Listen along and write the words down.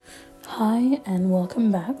Hi and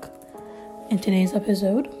welcome back. In today's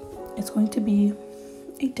episode, it's going to be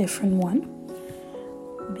a different one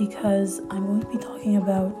because I'm going to be talking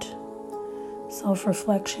about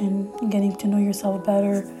self-reflection and getting to know yourself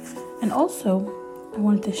better. And also, I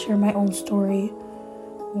wanted to share my own story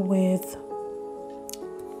with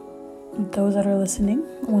those that are listening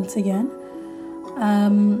once again.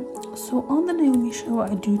 So on the Naomi Show,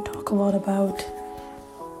 I do talk a lot about,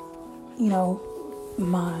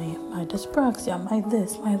 my dyspraxia, my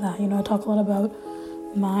this, my that. I talk a lot about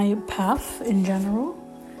my path in general.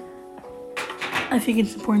 I think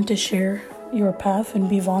it's important to share your path and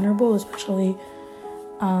be vulnerable, especially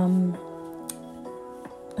on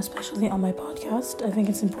my podcast. I think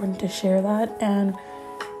it's important to share that, and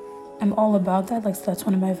I'm all about that. That's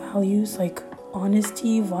one of my values.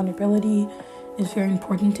 Honesty, vulnerability is very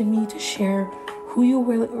important to me, to share who you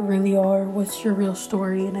really are, what's your real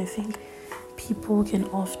story. And I think people can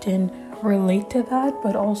often relate to that,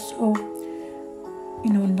 but also,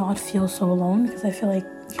 not feel so alone, because I feel like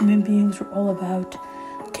human beings are all about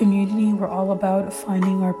community. We're all about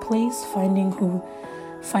finding our place, finding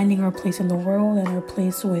our place in the world and our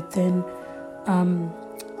place within,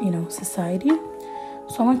 society.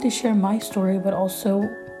 So I want to share my story, but also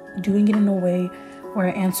doing it in a way where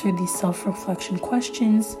I answer these self-reflection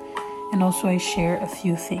questions, and also I share a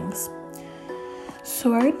few things.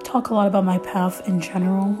 So I already talk a lot about my path in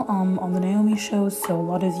general on the Naomi Show, so a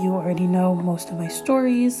lot of you already know most of my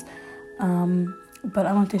stories, but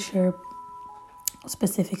I want to share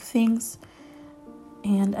specific things.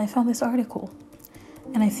 And I found this article,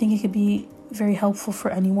 and I think it could be very helpful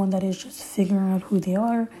for anyone that is just figuring out who they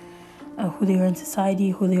are in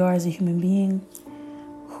society, who they are as a human being.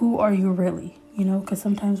 Who are you really? Because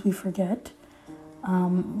sometimes we forget,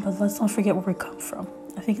 but let's not forget where we come from.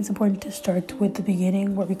 I think it's important to start with the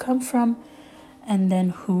beginning, where we come from, and then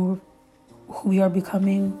who we are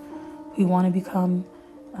becoming, who we want to become,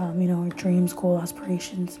 our dreams, goals,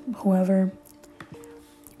 aspirations, whatever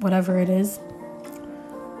it is.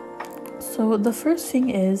 So the first thing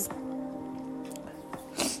is,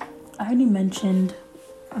 I already mentioned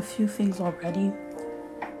a few things already,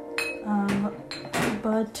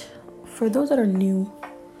 but for those that are new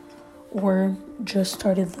or just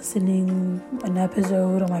started listening an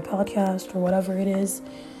episode on my podcast or whatever it is,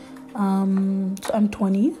 so I'm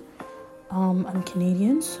 20. I'm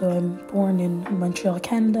Canadian, so I'm born in Montreal,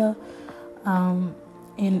 Canada,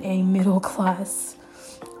 in a middle class,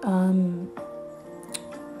 home,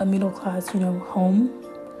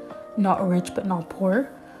 not rich but not poor.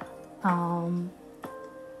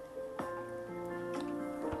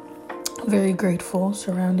 Very grateful,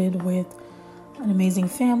 surrounded with an amazing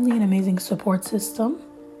family, an amazing support system,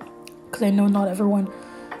 because I know not everyone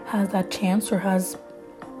has that chance or has,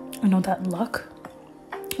 that luck.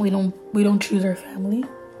 We don't choose our family,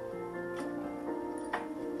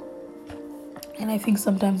 and I think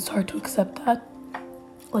sometimes it's hard to accept that,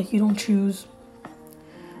 you don't choose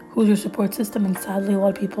who's your support system, and sadly a lot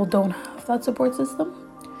of people don't have that support system.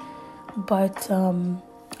 But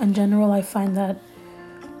in general, I find that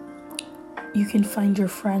you can find your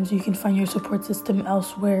friends, you can find your support system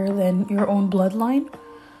elsewhere than your own bloodline.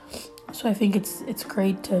 So I think it's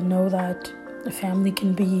great to know that the family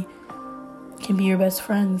can be your best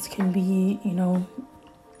friends, can be,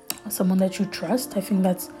 someone that you trust. I think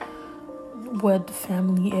that's what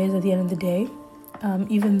family is at the end of the day.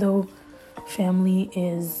 Even though family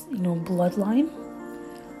is, bloodline,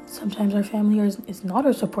 sometimes our family is not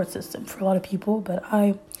our support system for a lot of people, but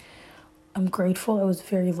I'm grateful. I was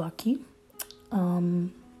very lucky.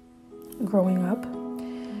 Growing up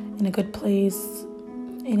in a good place,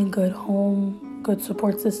 in a good home, good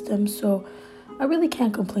support system. So I really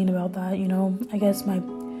can't complain about that. I guess my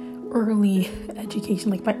early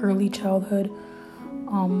education, my early childhood,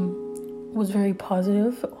 was very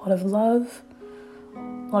positive. A lot of love,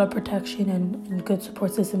 a lot of protection, and good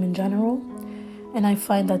support system in general. And I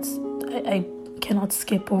find I cannot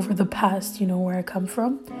skip over the past, where I come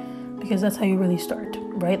from, because that's how you really start,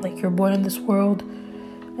 right? You're born in this world,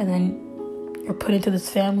 and then you're put into this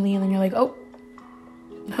family, and then you're like, oh,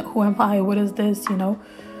 who am I? What is this? And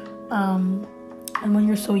when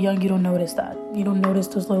you're so young, you don't notice that. You don't notice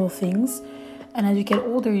those little things. And as you get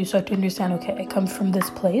older, you start to understand, okay, I come from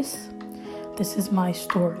this place. This is my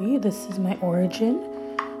story. This is my origin.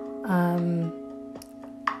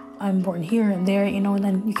 I'm born here and there, and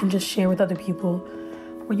then you can just share with other people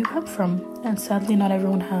where you come from. And sadly, not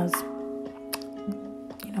everyone has,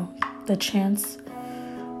 the chance,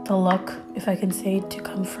 the luck, if I can say, to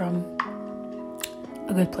come from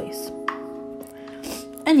a good place.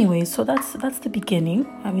 Anyway, so that's the beginning.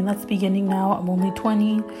 That's the beginning now. I'm only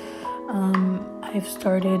 20. I've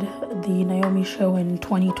started the Naomi show in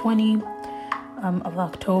 2020 of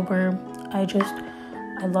October. I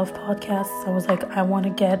love podcasts. I was like, I want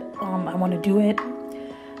to do it.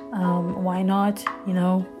 Why not?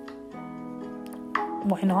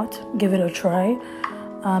 Why not? Give it a try.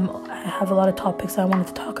 I have a lot of topics I wanted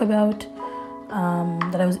to talk about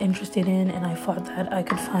that I was interested in, and I thought that I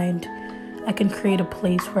can create a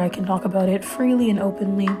place where I can talk about it freely and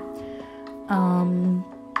openly.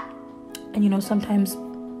 And sometimes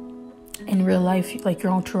in real life, like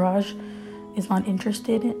your entourage is not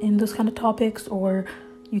interested in those kind of topics, or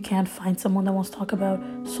you can't find someone that wants to talk about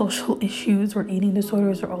social issues or eating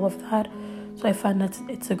disorders or all of that. So I find that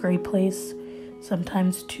it's a great place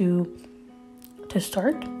sometimes to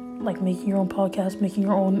start, like making your own podcast, making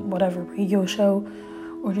your own whatever radio show,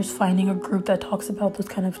 or just finding a group that talks about those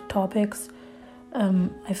kind of topics.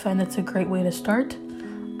 I find that's a great way to start.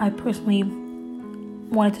 I personally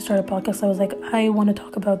wanted to start a podcast. I was like, I want to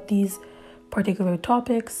talk about these particular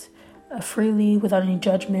topics freely, without any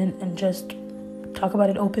judgment, and just talk about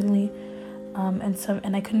it openly.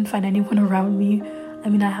 And I couldn't find anyone around me. I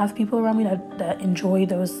mean, I have people around me that enjoy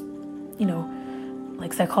those,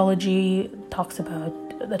 like psychology,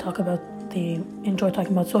 they enjoy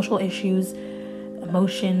talking about social issues,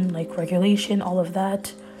 emotion, like regulation, all of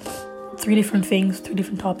that. 3 different things, 3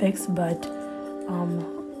 different topics, but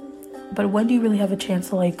when do you really have a chance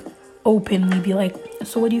to like openly be like,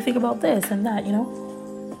 so what do you think about this and that,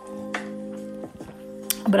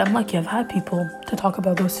 But I'm lucky I've had people to talk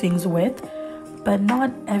about those things with, but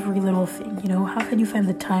not every little thing, How can you find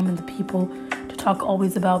the time and the people to talk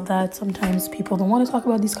always about that? Sometimes people don't want to talk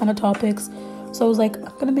about these kind of topics. So I was like,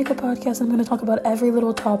 I'm going to make a podcast. I'm going to talk about every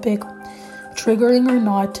little topic, triggering or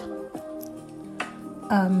not,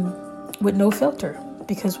 with no filter.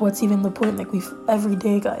 Because what's even the point? Like, every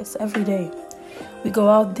day, guys, every day, we go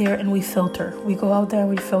out there and we filter. We go out there and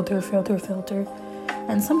we filter.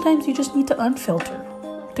 And sometimes you just need to unfilter.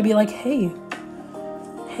 To be like, hey,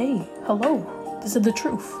 hello, this is the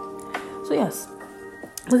truth. So yes,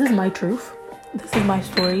 this is my truth. This is my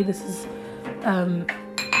story. This is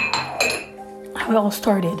how it all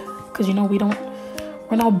started. Because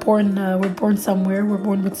we're not born. We're born somewhere. We're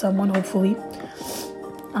born with someone. Hopefully,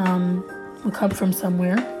 we come from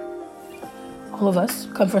somewhere. All of us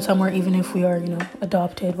come from somewhere, even if we are,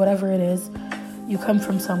 adopted, whatever it is. You come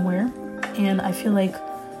from somewhere, and I feel like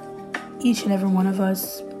each and every one of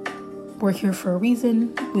us, we're here for a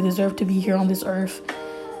reason. We deserve to be here on this earth,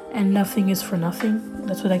 and nothing is for nothing.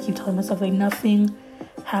 That's what I keep telling myself. Like, nothing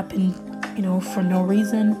happened, for no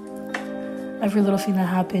reason. Every little thing that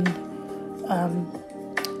happened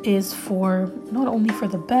is for not only for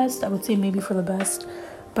the best. I would say maybe for the best,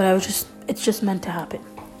 but it's just meant to happen.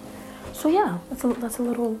 So yeah, that's a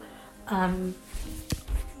little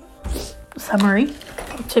summary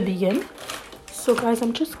to begin. So guys,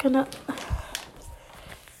 I'm just gonna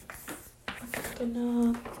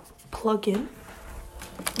plug in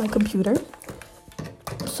my computer.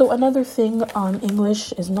 So another thing,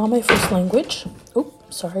 English is not my first language. Oh,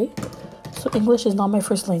 sorry. So English is not my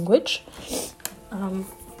first language.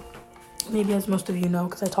 Maybe as most of you know,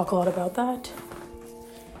 because I talk a lot about that.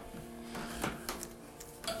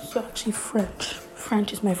 So actually French.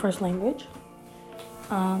 French is my first language.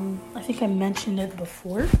 I think I mentioned it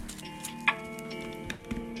before.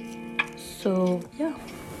 So yeah.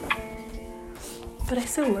 But I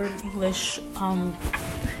still learn English. I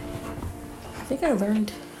think I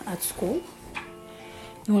learned at school,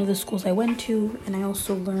 in one of the schools I went to, and I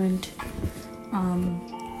also learned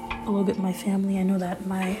a little bit my family. I know that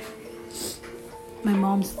my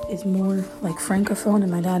mom is more like francophone,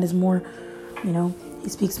 and my dad is more, he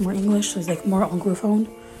speaks more English, so he's like more anglophone.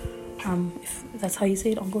 If that's how you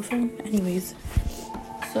say it, anglophone. Anyways,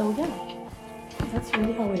 so yeah, that's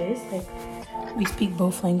really how it is. Like, we speak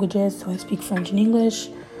both languages, so I speak French and English.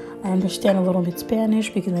 I understand a little bit Spanish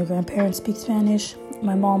because my grandparents speak Spanish.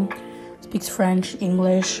 My mom speaks French,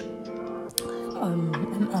 English,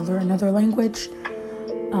 another language,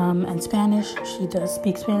 and Spanish. She does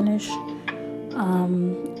speak Spanish.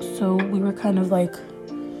 So we were kind of like,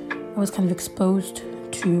 I was kind of exposed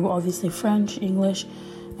to obviously French, English,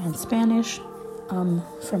 and Spanish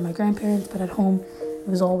from my grandparents, but at home it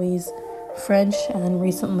was always French, and then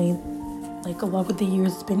recently, like a lot of the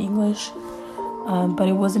years, it's been English. But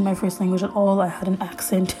it wasn't my first language at all. I had an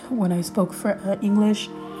accent when I spoke English,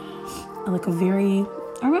 like I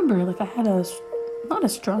remember, like I had not a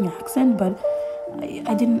strong accent, but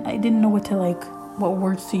I didn't know what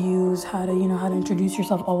words to use, how to introduce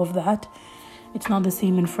yourself, all of that. It's not the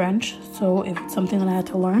same in French, so it's something that I had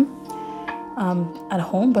to learn at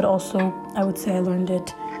home, but also I would say I learned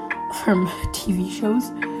it from TV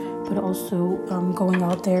shows, but also going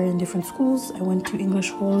out there in different schools. I went to English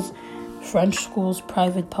schools, French schools,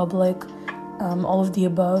 private, public, all of the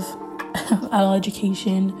above, adult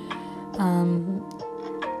education.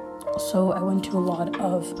 So I went to a lot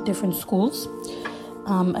of different schools.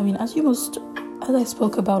 As I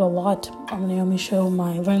spoke about a lot on the Naomi Show,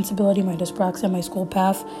 my learning disability, my dyspraxia, my school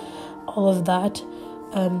path, all of that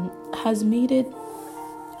has made it,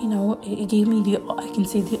 it gave me the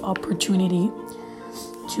opportunity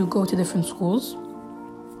to go to different schools.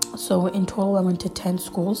 So in total, I went to 10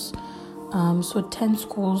 schools. 10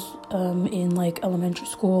 schools in like elementary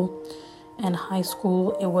school and high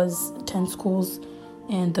school. It was 10 schools,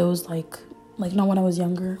 and those like not when I was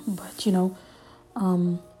younger, but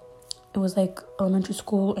it was like elementary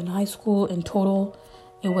school and high school. In total,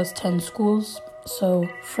 it was 10 schools. So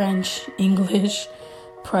French, English,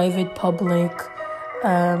 private, public,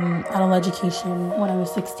 adult education when I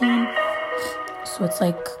was 16. So it's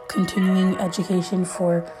like continuing education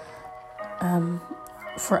for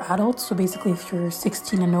adults. So basically, if you're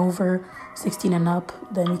 16 and over, 16 and up,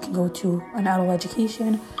 then you can go to an adult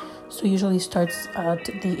education. So usually starts at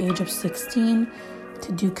the age of 16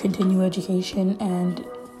 to do continuing education. And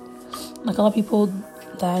like a lot of people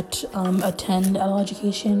that attend adult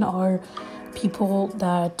education are people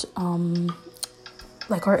that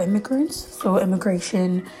are immigrants. So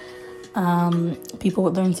immigration, people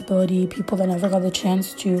with learning disability, people that never got the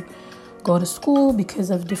chance to go to school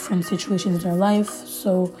because of different situations in their life.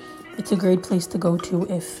 So it's a great place to go to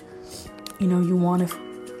if you want to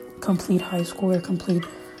complete high school or complete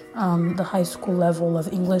the high school level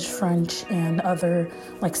of English, French, and other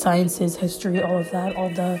like sciences, history, all of that, all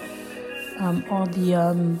the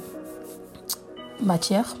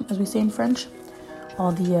matières, as we say in French,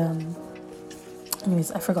 all the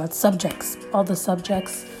I forgot subjects, all the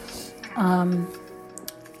subjects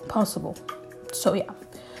possible. So yeah.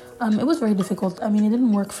 It was very difficult. It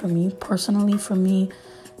didn't work for me, personally,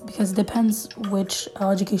 because it depends which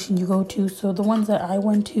education you go to. So the ones that I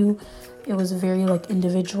went to, it was very,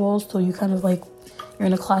 individual. So you kind of, you're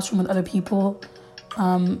in a classroom with other people.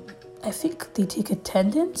 I think they take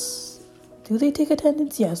attendance. Do they take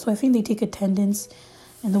attendance? Yeah, so I think they take attendance.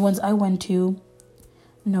 And the ones I went to,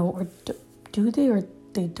 no, or do they or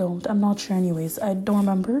they don't? I'm not sure anyways. I don't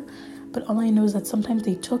remember. But all I know is that sometimes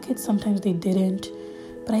they took it, sometimes they didn't.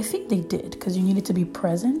 But I think they did, because you needed to be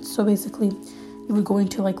present. So basically, you would go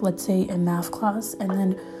into, let's say, a math class, and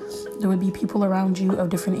then there would be people around you of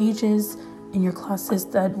different ages in your classes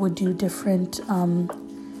that would do different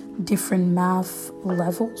math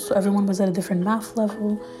levels. So everyone was at a different math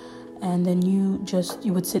level, and then you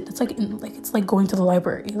would sit. It's like going to the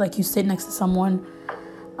library. Like, you sit next to someone,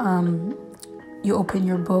 you open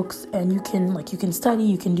your books, and you can study,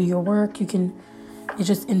 you can do your work, it's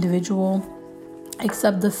just individual.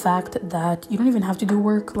 Except the fact that you don't even have to do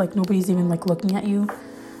work, nobody's even looking at you.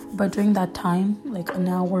 But during that time, an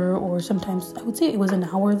hour, or sometimes I would say it was an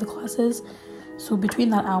hour of the classes. So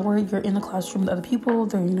between that hour, you're in the classroom with other people,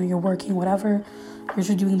 you're working, whatever. You're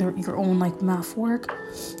just doing your own math work.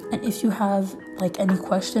 And if you have any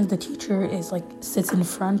questions, the teacher is sits in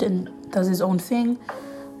front and does his own thing.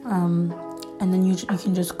 And then you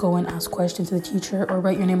can just go and ask questions to the teacher or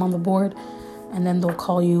write your name on the board. And then they'll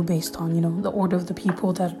call you based on, the order of the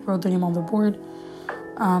people that wrote their name on the board.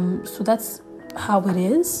 So that's how it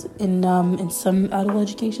is in some adult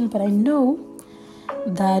education. But I know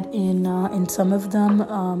that in some of them,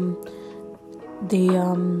 they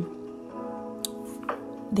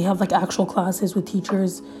have actual classes with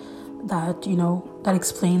teachers that that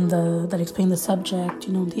explain the subject,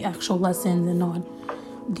 the actual lessons, and not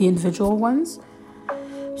the individual ones.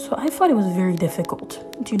 So I thought it was very difficult,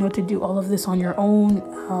 to do all of this on your own.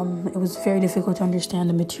 It was very difficult to understand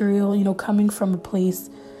the material, coming from a place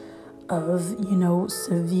of,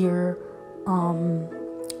 severe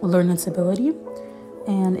learning disability.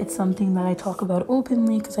 And it's something that I talk about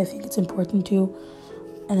openly because I think it's important to,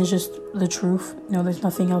 and it's just the truth. There's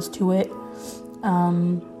nothing else to it.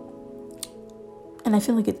 And I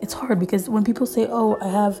feel like it's hard because when people say, oh,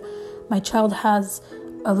 my child has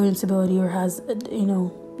a learning disability or has,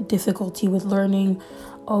 difficulty with learning,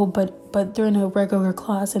 but they're in a regular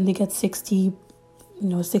class and they get 60%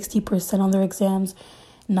 on their exams,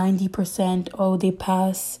 90%, they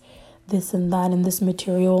pass this and that and this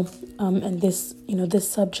material, and this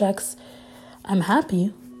subjects. I'm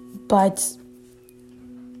happy, but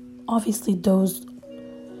obviously those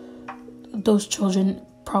children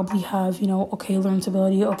probably have, learning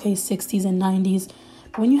disability, 60s and 90s.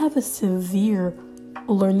 But when you have a severe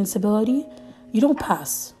learning disability, you don't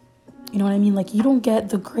pass. You know what I mean? You don't get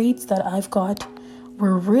the grades that I've got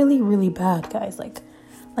were really, really bad, guys. Like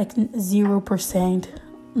 0%,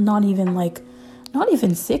 not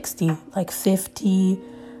even 60, like 50,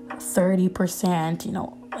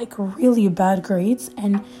 30%, like really bad grades.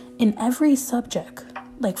 And in every subject,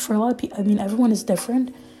 like for a lot of people, I mean, everyone is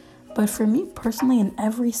different, but for me personally, in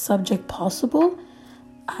every subject possible,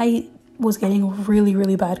 I was getting really,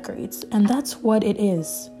 really bad grades. And that's what it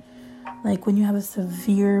is. Like when you have a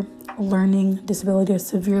severe learning disability or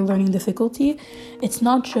severe learning difficulty, it's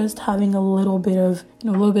not just having a little bit of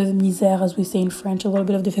misère, as we say in French, a little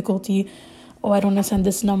bit of difficulty. Oh, I don't understand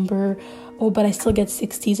this number. Oh, but I still get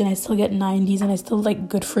 60s and I still get 90s and I still, like,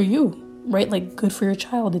 good for you, right? Like, good for your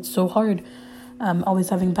child. It's so hard. Always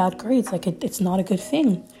having bad grades, like it's not a good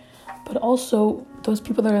thing. But also those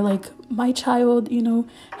people that are like, my child,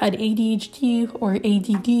 had ADHD or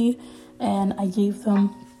ADD, and I gave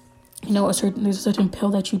them, there's a certain pill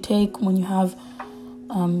that you take when you have,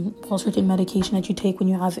 certain medication that you take when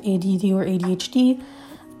you have ADD or ADHD.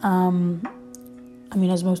 I mean,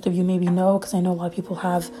 as most of you maybe know, because I know a lot of people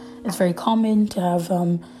it's very common to have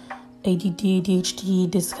ADD, ADHD,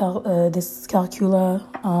 dyscalculia,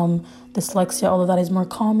 dyslexia. All of that is more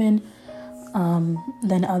common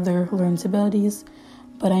than other learning disabilities.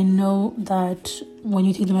 But I know that when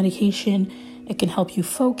you take the medication, it can help you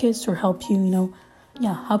focus or help you,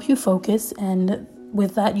 help you focus. And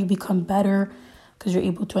with that, you become better because you're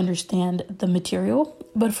able to understand the material.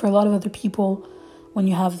 But for a lot of other people, when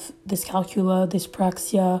you have dyscalculia,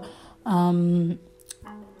 dyspraxia,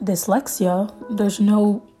 dyslexia, there's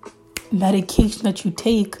no medication that you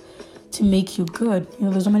take to make you good.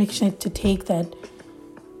 There's no medication to take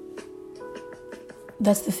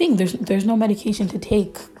that's the thing. There's no medication to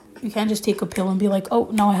take. You can't just take a pill and be like, oh,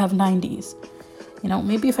 now I have 90s.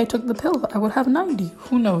 Maybe if I took the pill, I would have 90.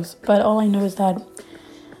 Who knows? But all I know is that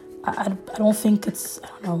I don't think I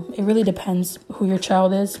don't know. It really depends who your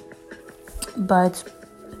child is. But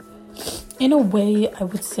in a way, I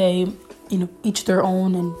would say, each their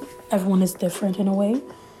own, and everyone is different in a way.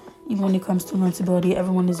 Even when it comes to learning disability,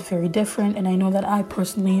 everyone is very different. And I know that I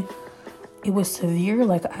personally, it was severe.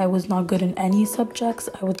 Like, I was not good in any subjects.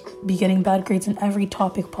 I would be getting bad grades in every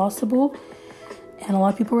topic possible. And a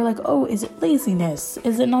lot of people were like, oh, is it laziness?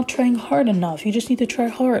 Is it not trying hard enough? You just need to try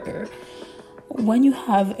harder. When you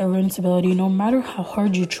have a learning disability, no matter how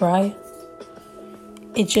hard you try,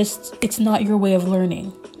 it's not your way of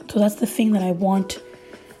learning. So that's the thing that I want,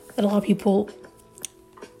 that a lot of people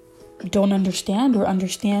don't understand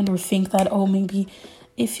or think that, oh, maybe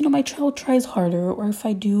if, my child tries harder, or if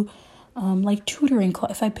I do tutoring,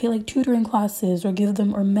 if I pay tutoring classes or give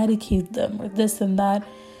them or medicate them or this and that,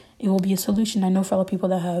 it will be a solution. I know for a lot of people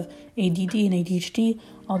that have ADD and ADHD,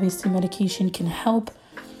 obviously medication can help,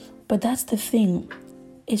 but that's the thing.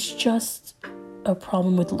 It's just a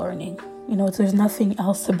problem with learning. There's nothing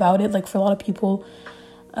else about it. Like, for a lot of people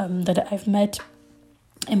that I've met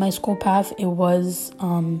in my school path, it was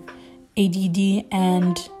ADD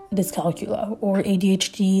and dyscalculia, or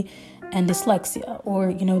ADHD and dyslexia,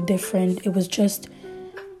 or, different. It was just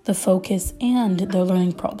the focus and the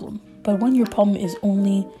learning problem. But when your problem is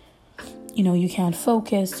only, you can't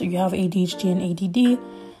focus, or you have ADHD and ADD,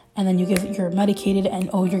 and then you're medicated and,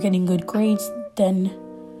 oh, you're getting good grades, then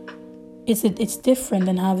it's different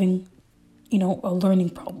than having, a learning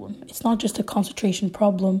problem. It's not just a concentration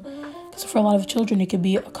problem, because for a lot of children, it could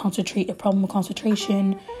be a problem of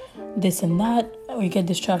concentration, this and that, or you get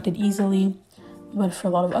distracted easily. But for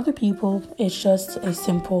a lot of other people, it's just a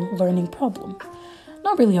simple learning problem.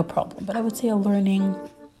 Not really a problem, but I would say a learning,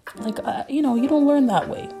 you don't learn that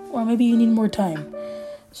way. Or maybe you need more time.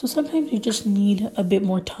 So sometimes you just need a bit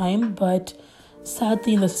more time. But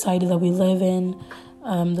sadly, in the society that we live in,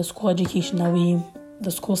 the school education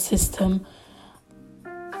the school system,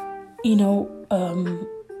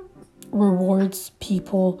 rewards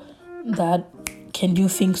people that can do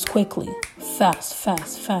things quickly,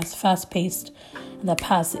 fast-paced, and that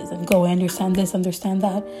passes and go, understand this, understand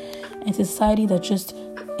that. And it's a society that just,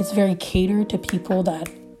 it's very catered to people that,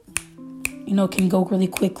 can go really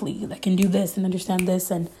quickly, that can do this and understand this.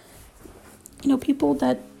 And, people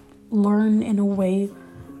that learn in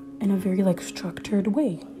a very structured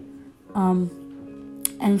way.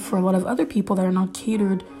 And for a lot of other people that are not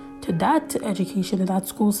catered to that education, to that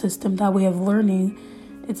school system, that way of learning,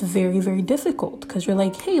 it's very, very difficult, because you're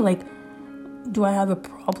like, hey, do I have a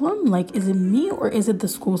problem? Is it me or is it the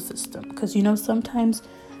school system? Because, sometimes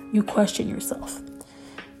you question yourself.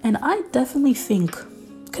 And I definitely think,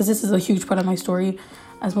 because this is a huge part of my story,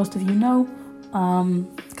 as most of you know,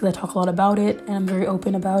 because I talk a lot about it and I'm very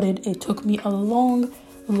open about it. It took me a long,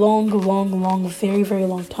 very, very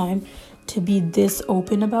long time to be this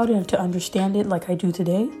open about it and to understand it like I do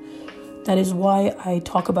today. That is why I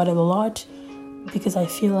talk about it a lot, because I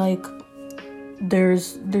feel like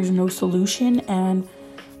there's no solution, and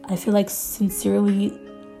I feel like sincerely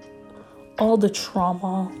all the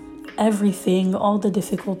trauma, everything, all the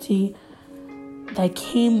difficulty that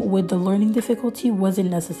came with the learning difficulty wasn't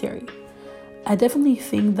necessary. I definitely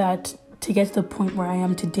think that to get to the point where I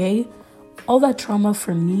am today, all that trauma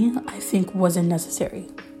for me, I think wasn't necessary.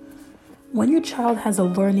 When your child has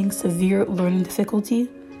a severe learning difficulty,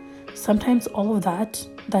 sometimes all of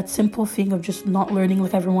that simple thing of just not learning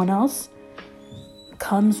like everyone else,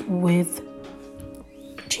 comes with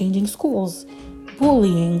changing schools,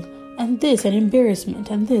 bullying, and this, and embarrassment,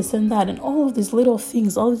 and this, and that, and all of these little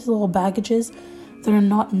things, all these little baggages that are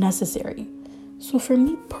not necessary. So for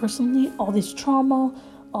me personally, all this trauma,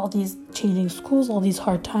 all these changing schools, all these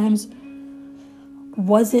hard times,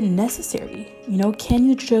 wasn't necessary. Can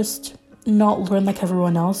you just not learn like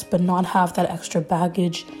everyone else, but not have that extra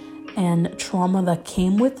baggage and trauma that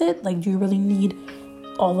came with it? Like, do you really need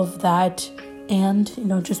all of that? And,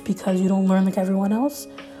 just because you don't learn like everyone else?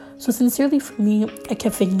 So sincerely for me, I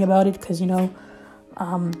kept thinking about it because,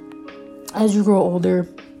 as you grow older,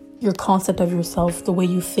 your concept of yourself, the way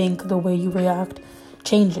you think, the way you react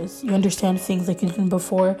changes. You understand things like you didn't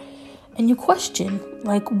before, and you question,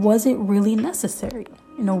 like, was it really necessary?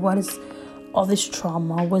 What is all this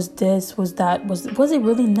trauma? Was this, was that, was it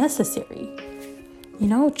really necessary?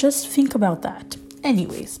 Just think about that.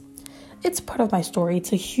 Anyways, it's part of my story.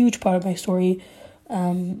 It's a huge part of my story,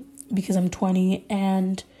 because I'm 20,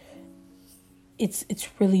 and it's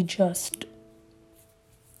really just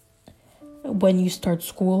when you start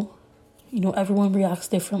school, everyone reacts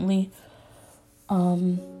differently.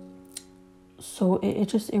 So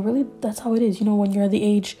it really, that's how it is. When you're at the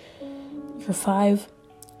age, you're 5,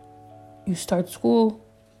 you start school,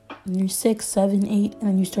 and you're 6, 7, 8, and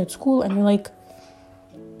then you start school, and you're like,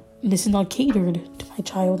 this is not catered to my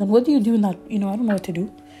child. And what do you do in that? I don't know what to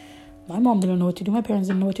do. My mom didn't know what to do. My parents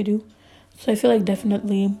didn't know what to do. So I feel like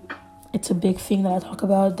definitely it's a big thing that I talk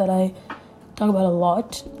about, a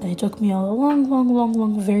lot. And it took me a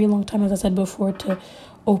long, very long time, as I said before, to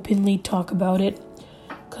openly talk about it.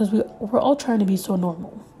 Because we're all trying to be so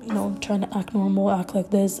normal. Trying to act normal, act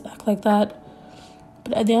like this, act like that.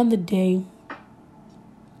 But at the end of the day,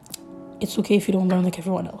 it's okay if you don't learn like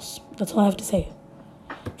everyone else. That's all I have to say.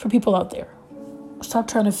 For people out there, stop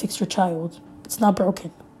trying to fix your child. It's not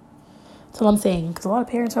broken. That's all I'm saying. Because a lot of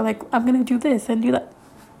parents are like, I'm going to do this and do that.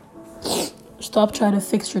 Stop trying to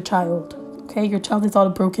fix your child. Okay? Your child is not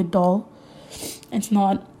a broken doll. It's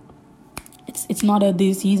not a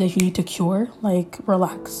disease that you need to cure. Like,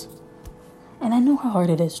 relax. And I know how hard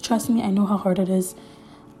it is. Trust me, I know how hard it is.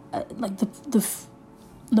 Like,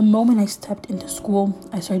 the moment I stepped into school,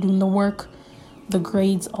 I started doing the work, the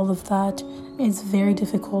grades, all of that. It's very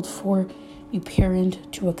difficult for a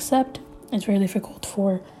parent to accept. It's very difficult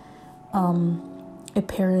for a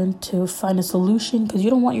parent to find a solution, because you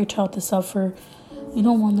don't want your child to suffer. You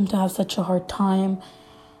don't want them to have such a hard time,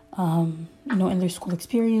 in their school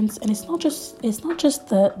experience. And it's not just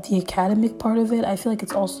the academic part of it. I feel like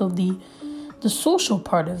it's also the social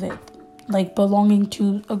part of it, like belonging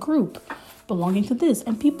to a group, belonging to this.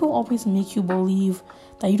 And people always make you believe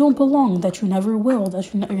that you don't belong, that you never will,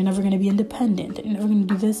 that you're never going to be independent, that you're never going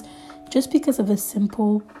to do this, just because of a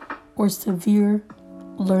simple or severe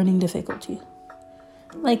learning difficulty.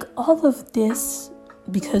 Like, all of this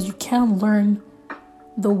because you can't learn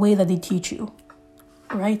the way that they teach you,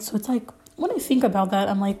 right? So it's like, when I think about that,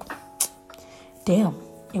 I'm like, damn,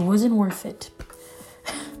 it wasn't worth it.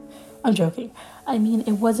 I'm joking. I mean,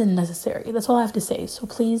 it wasn't necessary. That's all I have to say. So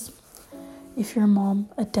please, if you're a mom,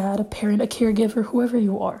 a dad, a parent, a caregiver, whoever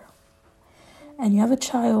you are, and you have a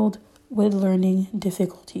child with learning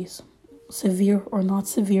difficulties, severe or not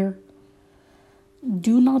severe,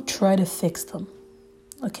 do not try to fix them.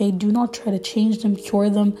 Okay? Do not try to change them, cure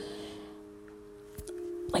them,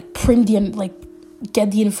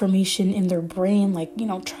 get the information in their brain,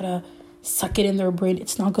 try to suck it in their brain.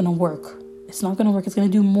 It's not going to work. It's not going to work. It's going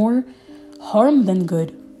to do more harm than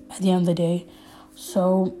good at the end of the day.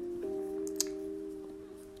 So,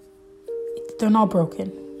 they're not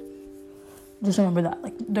broken. Just remember that.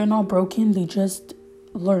 They're not broken. They just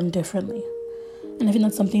learn differently. And I think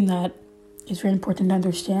that's something that is very important to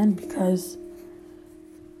understand, because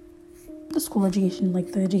the school education,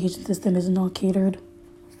 the education system, is not catered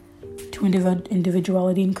to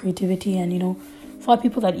individuality and creativity. And, for a lot of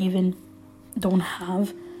people that even don't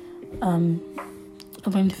have a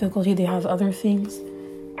learning difficulty, they have other things.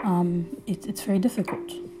 It's very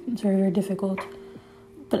difficult. It's very, very difficult.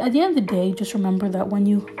 But at the end of the day, just remember that when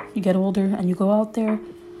you get older and you go out there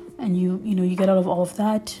and you get out of all of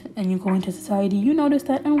that and you go into society, you notice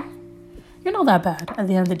that, oh, you're not that bad at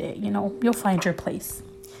the end of the day. You'll find your place.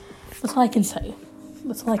 That's all I can say.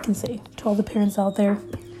 That's all I can say to all the parents out there.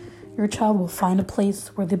 Your child will find a place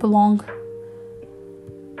where they belong.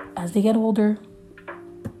 As they get older,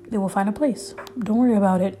 they will find a place. Don't worry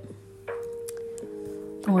about it.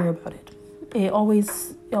 Don't worry about it. It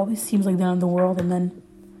always seems like they're in the world, and then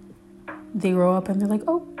they grow up and they're like,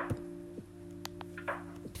 oh,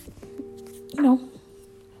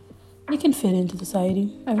 they can fit into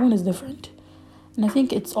society. Everyone is different. And I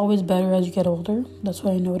think it's always better as you get older. That's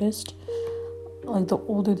what I noticed. Like, the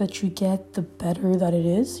older that you get, the better that it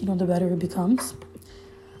is. The better it becomes.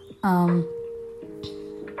 And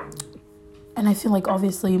I feel like,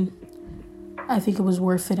 obviously, I think it was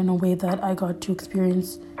worth it in a way that I got to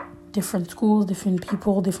experience different schools, different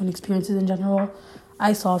people, different experiences in general.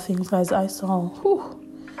 I saw things, guys. I saw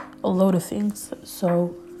a load of things.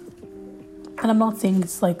 So, and I'm not saying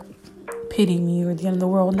it's like pity me or the end of the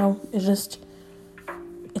world. No, it's just,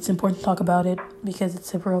 it's important to talk about it because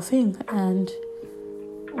it's a real thing. And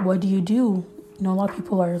what do you do? A lot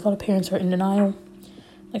of parents are in denial.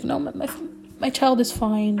 Like, no, my child is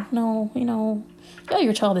fine. No, yeah,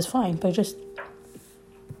 your child is fine, but just,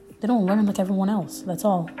 they don't learn like everyone else. That's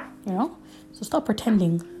all, So stop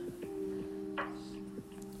pretending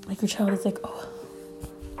like your child is like, oh.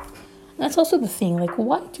 And that's also the thing. Like,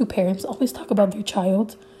 why do parents always talk about their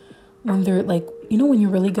child when they're like, when you're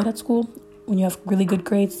really good at school, when you have really good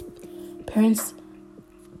grades, parents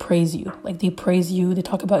praise you. Like, they praise you. They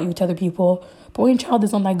talk about you to other people. But when your child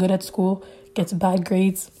is not that good at school, gets bad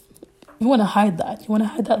grades, you want to hide that. You want to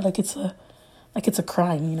hide that like it's a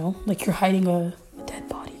crime, Like you're hiding a dead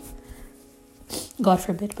body. God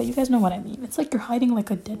forbid, but you guys know what I mean. It's like you're hiding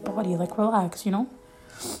like a dead body. Like, relax,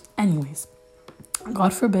 Anyways,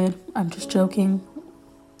 God forbid. I'm just joking.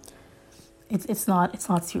 It's not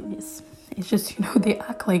serious. It's just, they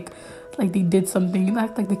act like they did something. They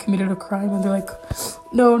act like they committed a crime, and they're like,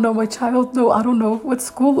 no, my child, no, I don't know what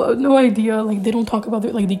school, no idea. Like, they don't talk about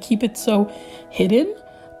it. Like, they keep it so hidden.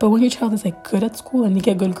 But when your child is like good at school and they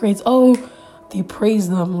get good grades, oh, they praise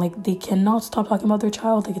them. Like, they cannot stop talking about their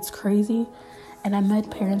child. Like, it's crazy. And I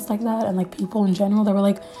met parents like that, and like people in general that were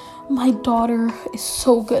like, my daughter is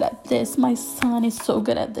so good at this. My son is so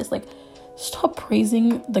good at this. Like, stop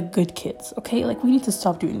praising the good kids, okay? Like, we need to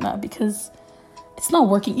stop doing that because it's not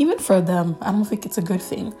working. Even for them, I don't think it's a good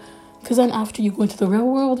thing. Because then after you go into the real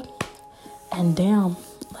world, and damn,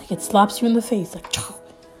 like, it slaps you in the face.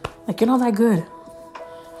 Like you're not that good.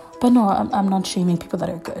 But no, I'm not shaming people that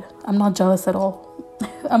are good. I'm not jealous at all.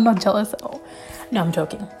 I'm not jealous at all. No, I'm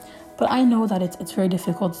joking. But I know that it's very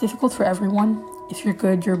difficult. It's difficult for everyone. If you're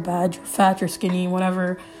good, you're bad, you're fat, you're skinny,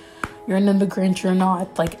 whatever. You're an immigrant, you're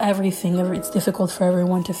not. Like, everything. It's difficult for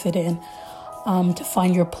everyone to fit in, to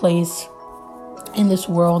find your place in this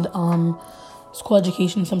world. School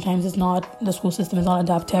education sometimes is not, the school system is not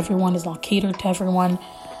adapted to everyone, is not catered to everyone.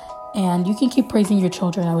 And you can keep praising your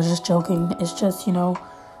children. I was just joking. It's just,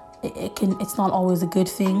 it's not always a good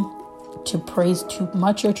thing to praise too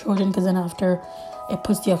much your children, because then after it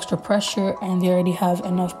puts the extra pressure, and they already have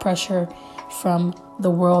enough pressure from the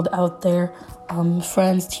world out there,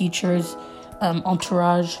 friends, teachers,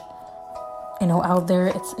 entourage, out there.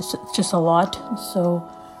 It's just a lot. So,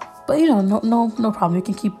 but no problem. You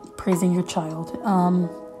can keep praising your child.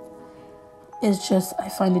 It's just, I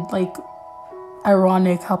find it like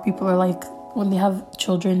ironic how people are like, when they have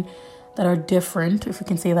children that are different, if we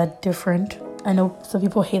can say that, different. I know some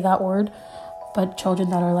people hate that word, but children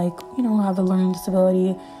that are like, have a learning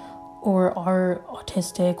disability or are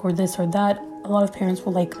autistic or this or that, a lot of parents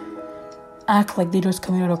will like act like they just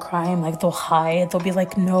committed a crime. Like, they'll hide. They'll be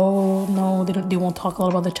like, no, they won't talk a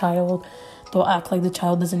lot about the child. They'll act like the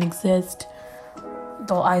child doesn't exist.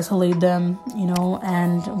 They'll isolate them,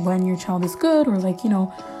 and when your child is good, or like, the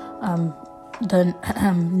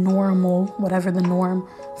normal, whatever the norm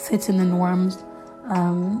fits in the norms,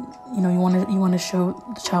 you want to show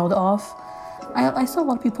the child off. I saw a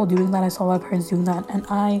lot of people doing that. I saw a lot of parents doing that, and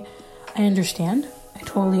I understand. I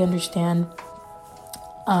totally understand.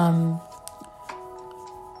 Not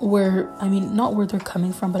where they're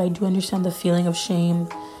coming from, but I do understand the feeling of shame,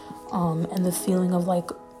 and the feeling of like,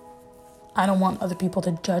 I don't want other people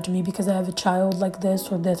to judge me because I have a child like this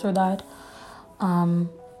or that. And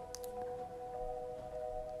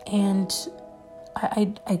I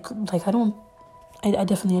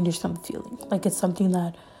definitely understand the feeling. Like, it's something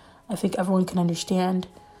that I think everyone can understand.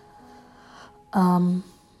 But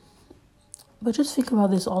just think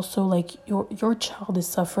about this also, like, your child is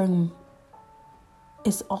suffering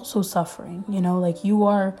is also suffering, like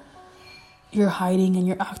you're hiding and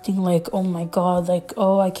you're acting like, oh my God, like,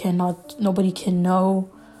 oh, I cannot, nobody can know.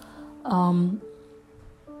 But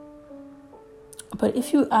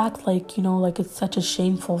if you act like, like it's such a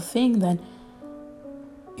shameful thing, then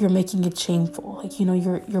you're making it shameful. Like,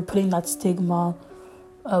 you're putting that stigma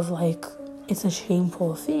of like, it's a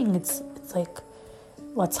shameful thing. It's like,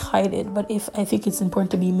 let's hide it. But I think it's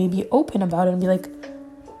important to be maybe open about it and be like,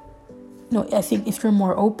 I think if you're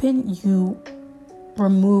more open, you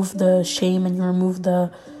remove the shame and you remove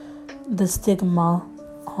the stigma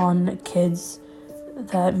on kids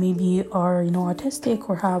that maybe are, autistic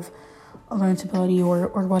or have a learning disability or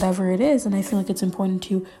whatever it is. And I feel like it's important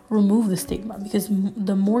to remove the stigma, because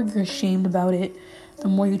the more you're ashamed about it, the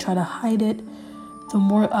more you try to hide it, the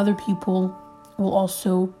more other people will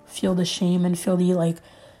also feel the shame and feel the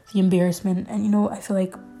embarrassment. And I feel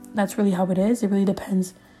like that's really how it is. It really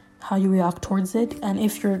depends how you react towards it. And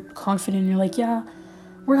if you're confident, you're like, yeah,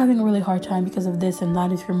 we're having a really hard time because of this and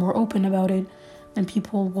that, if you're more open about it, then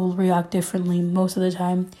people will react differently. Most of the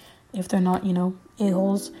time, if they're not,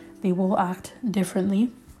 a-holes, they will act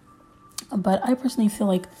differently. But I personally feel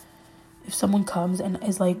like if someone comes and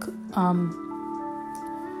is like,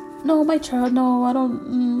 no, my child, no, I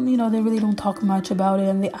don't, they really don't talk much about it,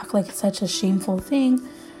 and they act like it's such a shameful thing,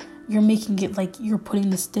 you're making it like you're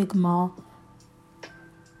putting the stigma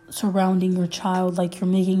surrounding your child, like you're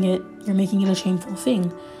making it a shameful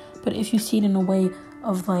thing. But if you see it in a way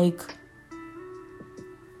of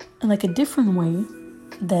in a different way,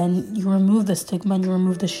 then you remove the stigma and you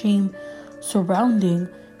remove the shame surrounding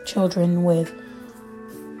children with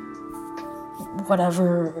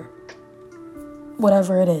whatever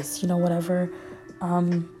it is, whatever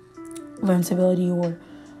learning disability or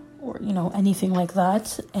anything like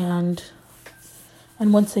that. And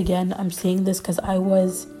once again, I'm saying this because I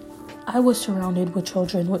was surrounded with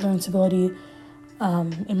children with learning disability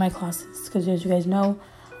in my classes, because as you guys know,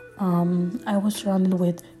 I was surrounded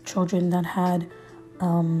with children that had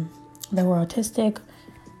that were autistic,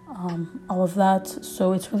 all of that.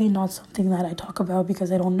 So it's really not something that I talk about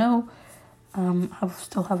because I don't know. I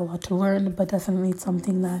still have a lot to learn, but definitely it's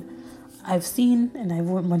something that I've seen, and I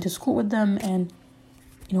went to school with them, and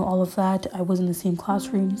all of that. I was in the same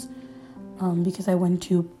classrooms because I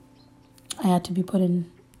had to be put in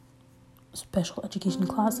special education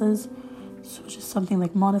classes, so it's just something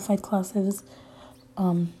like modified classes,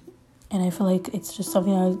 and I feel like it's just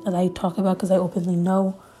something that I talk about because I openly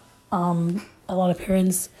know a lot of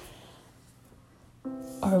parents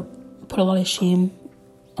put a lot of shame,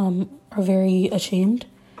 are very ashamed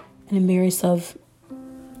and embarrassed of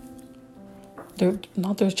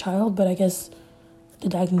not their child, but I guess the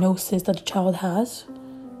diagnosis that the child has.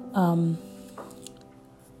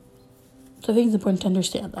 So I think it's important to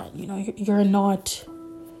understand that, you're not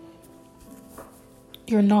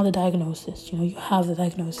the diagnosis, you have the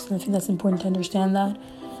diagnosis. And I think that's important to understand that.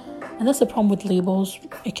 And that's the problem with labels.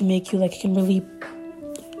 It can make you it can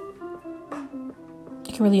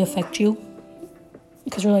really affect you,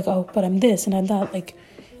 because you're like, oh, but I'm this and I'm that. Like,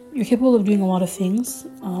 you're capable of doing a lot of things,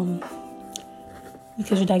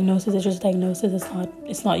 because your diagnosis is just a diagnosis.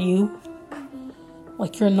 It's not you.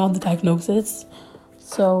 Like, you're not the diagnosis.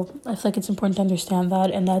 So I feel like it's important to understand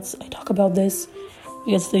that, and I talk about this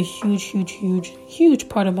because it's a huge, huge, huge, huge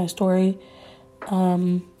part of my story.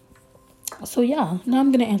 So yeah, now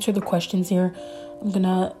I'm gonna answer the questions here. I'm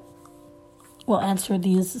gonna answer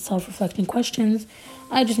these self-reflecting questions.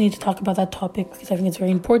 I just need to talk about that topic because I think it's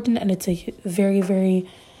very important, and it's a very, very,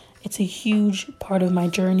 it's a huge part of my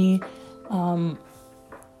journey, my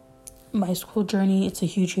school journey. It's a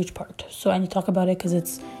huge, huge part. So I need to talk about it because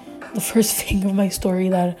it's the first thing of my story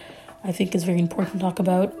that I think is very important to talk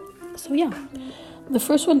about. So yeah, the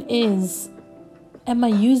first one is, am I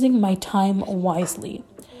using my time wisely?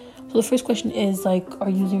 So the first question is are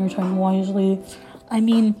you using your time wisely? I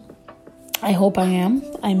mean, I hope I am.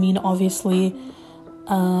 I mean, obviously,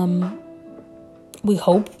 we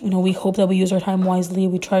hope that we use our time wisely.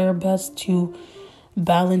 We try our best to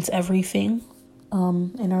balance everything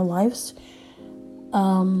in our lives.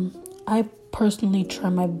 I personally try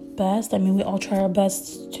my best. I mean, we all try our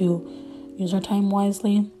best to use our time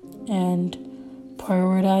wisely and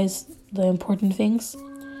prioritize the important things.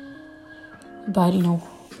 But,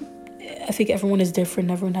 I think everyone is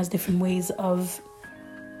different. Everyone has different ways of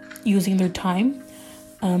using their time.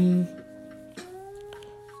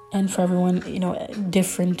 And for everyone,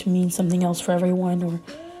 different means something else for everyone, or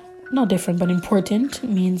not different, but important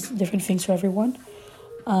means different things for everyone.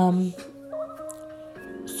 So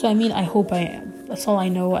I mean, I hope I am. That's all I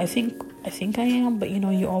know. I think I am, but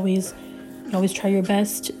you always try your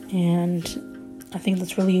best, and I think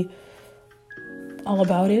that's really all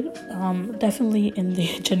about it. Definitely in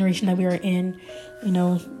the generation that we are in,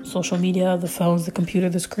 social media, the phones, the computer,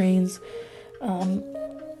 the screens,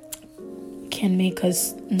 can make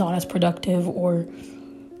us not as productive or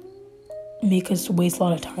make us waste a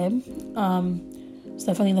lot of time. So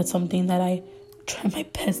definitely that's something that I try my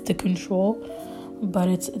best to control, but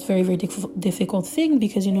it's a very, very difficult thing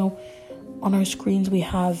because, on our screens, we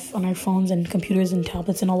have, on our phones and computers and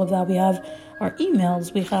tablets and all of that, we have our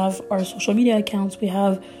emails, we have our social media accounts, we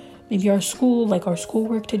have maybe our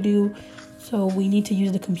schoolwork to do. So we need to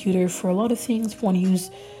use the computer for a lot of things. We want to use,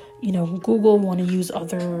 Google, want to use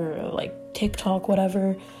other, like TikTok,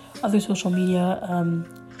 whatever, other social media.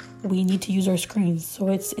 We need to use our screens. So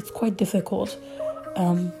it's quite difficult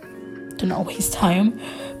to not waste time,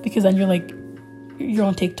 because then you're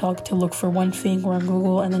on TikTok to look for one thing, or on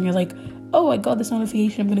Google, and then you're like, oh, I got this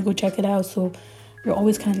notification, I'm gonna go check it out. So you're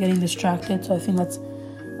always kind of getting distracted. So I think that's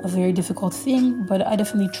a very difficult thing, but I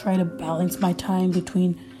definitely try to balance my time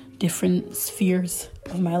between different spheres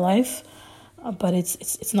of my life, but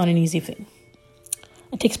it's not an easy thing.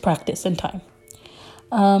 It takes practice and time,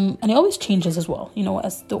 and it always changes as well.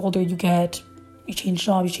 As the older you get, you change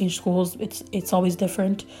jobs, you change schools, it's always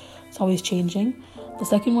different, it's always changing. The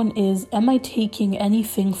second one is, am I taking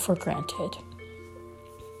anything for granted?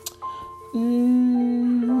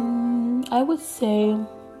 I would say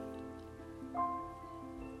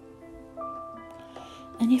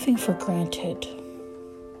anything for granted.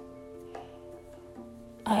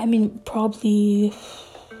 I mean, probably,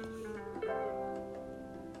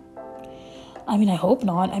 I hope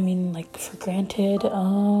not. For granted,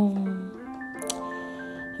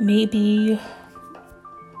 maybe,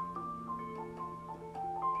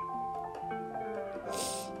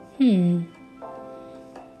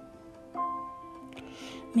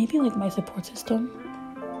 maybe like my support system,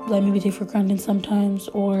 that I maybe take for granted sometimes,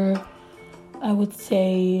 or I would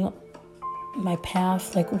say my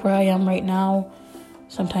path, like where I am right now.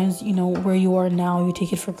 Sometimes, where you are now, you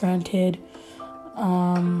take it for granted.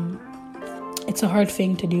 It's a hard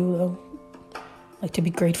thing to do, though. Like, to be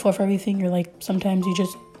grateful for everything. You're like, sometimes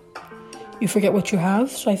you forget what you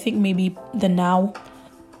have. So I think maybe the now,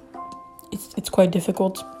 it's quite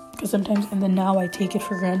difficult, because sometimes in the now I take it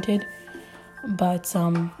for granted. But,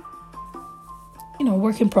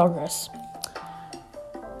 work in progress.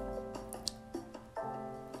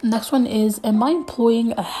 Next one is, am I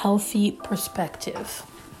employing a healthy perspective?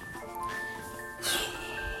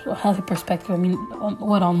 A healthy perspective,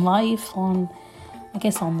 on life? On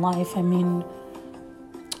life.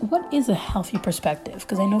 What is a healthy perspective?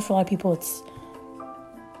 Because I know for a lot of people it's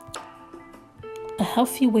a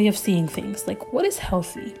healthy way of seeing things. Like, what is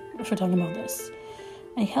healthy if we're talking about this?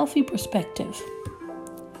 A healthy perspective.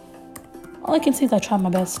 All I can say is I try my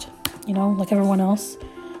best, like everyone else.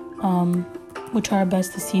 We try our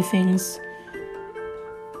best to see things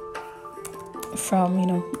from,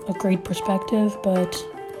 a great perspective, but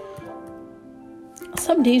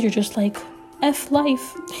some days you're just like, F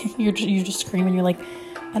life. you're just screaming. You're like,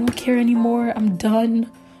 I don't care anymore. I'm done.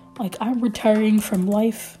 Like, I'm retiring from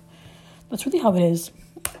life. That's really how it is.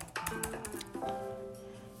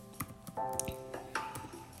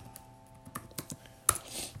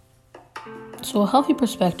 So a healthy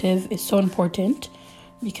perspective is so important,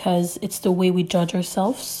 because it's the way we judge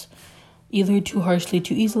ourselves, either too harshly,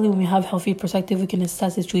 too easily. When we have healthy perspective, we can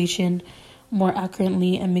assess the situation more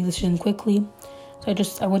accurately and make decisions quickly. So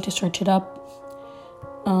I went to search it up.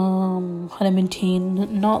 How to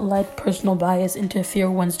maintain, not let personal bias interfere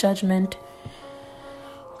with one's judgment.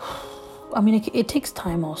 It takes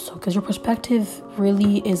time also, because your perspective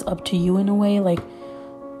really is up to you in a way. Like,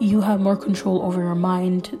 you have more control over your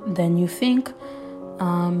mind than you think.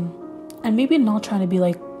 And maybe not trying to be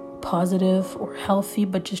like positive or healthy,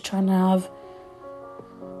 but just trying to have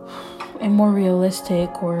a more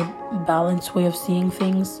realistic or balanced way of seeing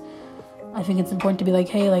things. I think it's important to be like,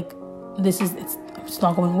 hey, like, it's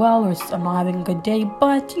not going well, or I'm not having a good day,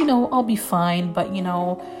 but I'll be fine. But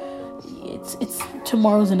it's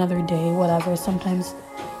tomorrow's another day, whatever. Sometimes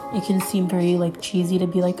it can seem very like cheesy to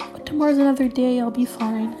be like, tomorrow's another day, I'll be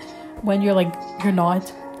fine, when you're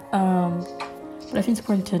not. But I think it's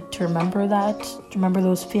important to remember that, to remember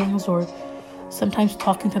those things, or sometimes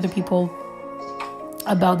talking to other people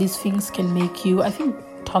about these things can make you, I think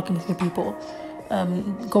talking to other people,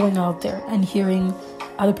 going out there and hearing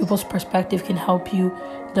other people's perspective can help you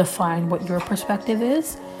define what your perspective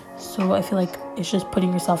is. So I feel like it's just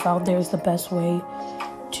putting yourself out there is the best way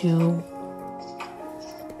to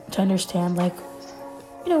understand, like,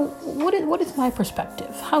 what is my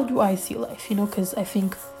perspective? How do I see life? Because I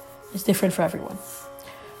think it's different for everyone.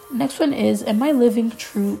 Next one is, am I living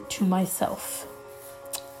true to myself?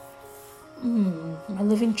 Am I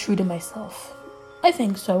living true to myself? I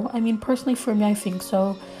think so. I mean, personally for me, I think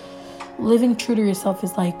so. Living true to yourself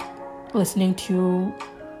is like listening to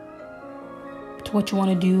what you want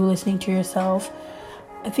to do, listening to yourself.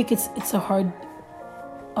 I think it's a hard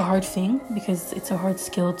thing because it's a hard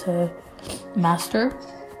skill to master.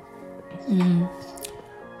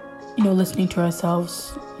 Listening to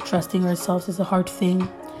ourselves, trusting ourselves is a hard thing.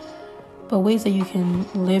 But ways that you can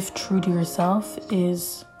live true to yourself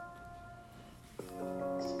is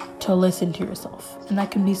to listen to yourself. And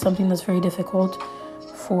that can be something that's very difficult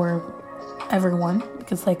for everyone.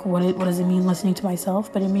 Because like, what does it mean listening to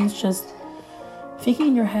myself? But it means just thinking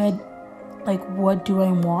in your head, like, what do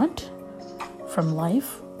I want from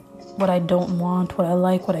life? What I don't want, what I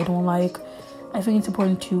like, what I don't like. I think it's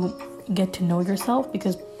important to get to know yourself,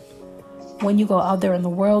 because when you go out there in the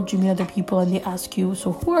world, you meet other people and they ask you,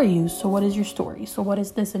 so who are you? So what is your story? So what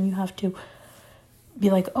is this? And you have to be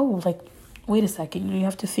like, oh, like, wait a second. You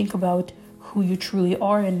have to think about who you truly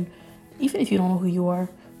are. And even if you don't know who you are,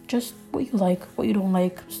 just what you like, what you don't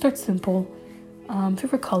like. Start simple.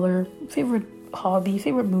 Favorite color, favorite hobby,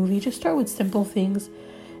 favorite movie. Just start with simple things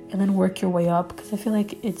and then work your way up, because I feel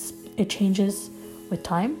like it changes with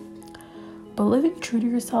time. But living true to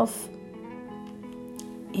yourself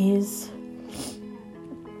is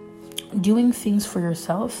doing things for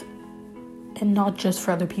yourself and not just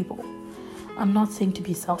for other people. I'm not saying to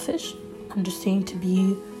be selfish. I'm just saying to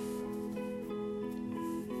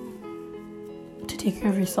take care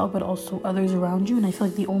of yourself, but also others around you. And I feel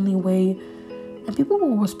like the only way, and people will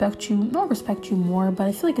not respect you more, but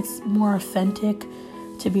I feel like it's more authentic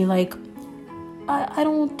to be like, I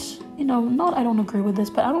don't agree with this,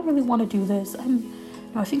 but I don't really want to do this.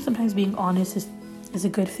 I think sometimes being honest is a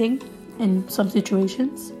good thing in some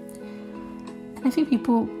situations. And I think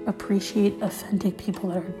people appreciate authentic people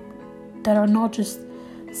that are not just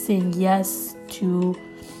saying yes to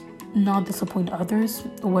not disappoint others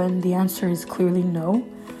when the answer is clearly no.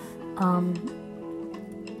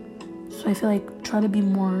 So I feel like try to be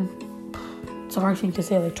more, it's a hard thing to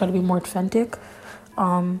say, like try to be more authentic.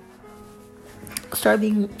 Stop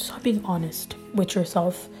being honest with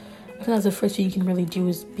yourself. I think that's the first thing you can really do,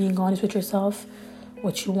 is being honest with yourself.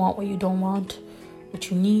 What you want, what you don't want, what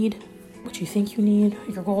you need, what you think you need,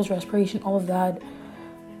 your goals, your aspiration, all of that.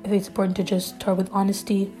 I think it's important to just start with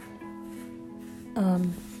honesty.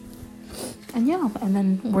 And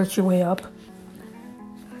then work your way up.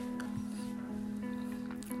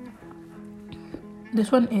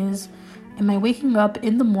 This one is, am I waking up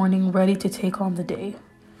in the morning ready to take on the day?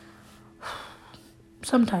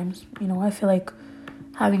 Sometimes, I feel like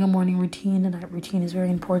having a morning routine and night routine is very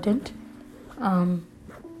important.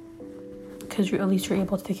 Because at least you're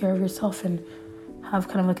able to take care of yourself and have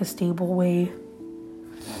kind of like a stable way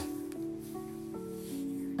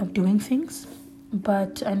of doing things.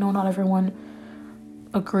 But I know not everyone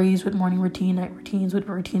agrees with morning routine, night routines, with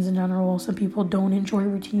routines in general. Some people don't enjoy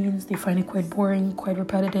routines. They find it quite boring, quite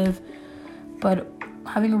repetitive. But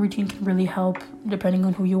having a routine can really help depending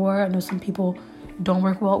on who you are. I know some people don't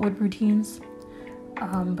work well with routines.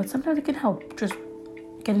 But sometimes it can help just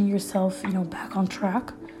getting yourself, back on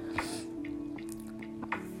track.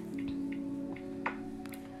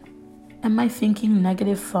 Am I thinking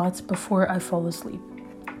negative thoughts before I fall asleep?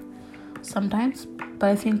 Sometimes, but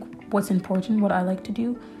I think what's important, what I like to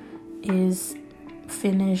do, is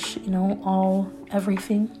finish,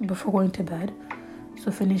 everything before going to bed.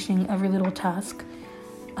 So finishing every little task.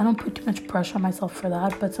 I don't put too much pressure on myself for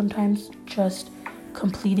that, but sometimes just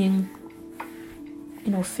completing,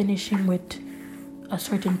 finishing with a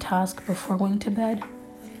certain task before going to bed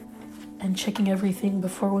and checking everything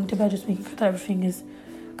before going to bed, just making sure that everything is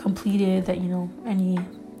completed, that, any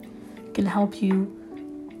can help you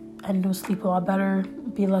and sleep a lot better,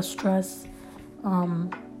 be less stressed.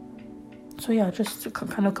 Just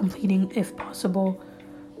kind of completing, if possible,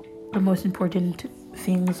 the most important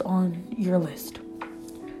things on your list.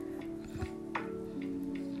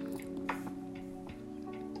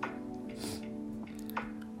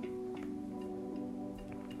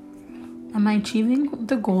 Am I achieving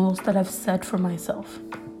the goals that I've set for myself?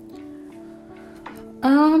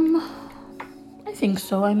 I think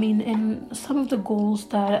so. I mean, in some of the goals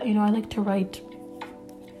that, I like to write,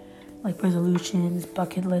 like resolutions,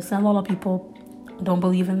 bucket lists, and a lot of people don't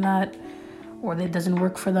believe in that, or that it doesn't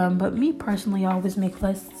work for them. But me personally, I always make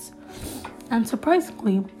lists. And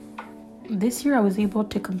surprisingly, this year I was able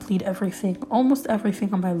to complete almost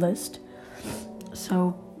everything on my list.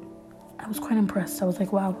 So I was quite impressed. I was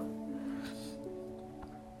like, wow.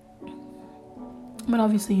 But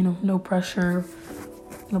obviously, no pressure.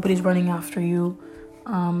 Nobody's running after you.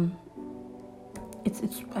 It's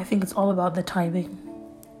I think it's all about the timing.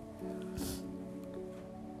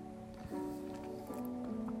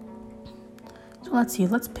 So let's see.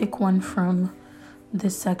 Let's pick one from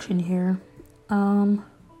this section here.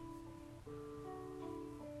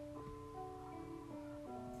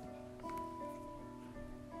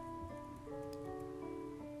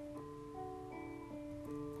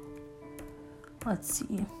 Let's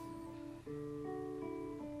see.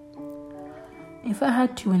 If I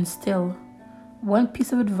had to instill one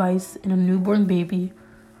piece of advice in a newborn baby,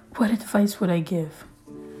 what advice would I give?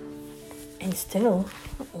 Instill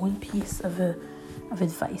one piece of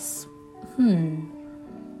advice.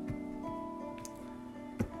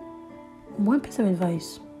 One piece of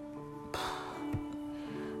advice.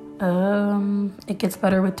 It gets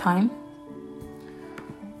better with time.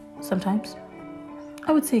 Sometimes.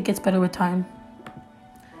 I would say it gets better with time.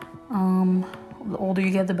 The older you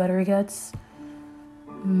get, the better it gets.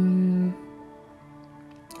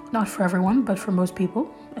 Not for everyone, but for most people.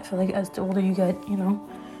 I feel like as the older you get,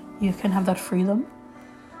 you can have that freedom.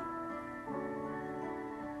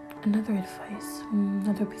 Another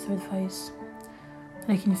piece of advice that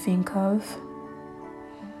I can think of.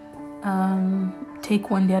 Take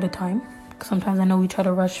one day at a time. Sometimes I know we try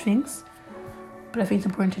to rush things, but I think it's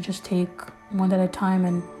important to just take one day at a time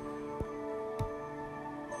and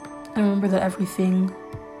remember that everything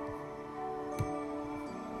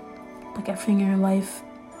in your life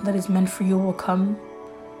that is meant for you will come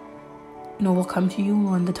to you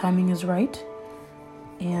when the timing is right.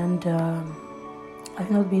 And I think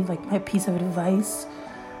that would be like my piece of advice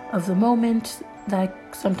of the moment that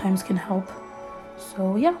sometimes can help.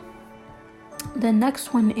 So yeah. The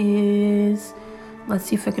next one is, let's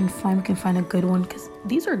see if we can find a good one, because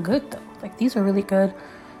these are good though. Like, these are really good.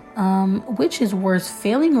 Which is worse,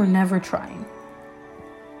 failing or never trying?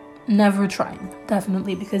 Never trying,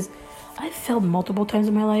 definitely, because I failed multiple times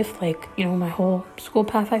in my life. Like, my whole school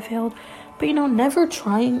path I failed. But, never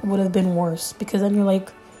trying would have been worse, because then you're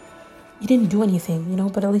like, you didn't do anything,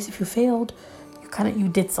 but at least if you failed, you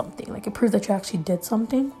did something. Like, it proves that you actually did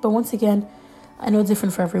something. But once again, I know it's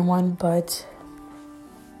different for everyone, but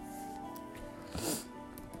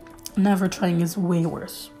never trying is way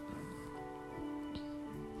worse.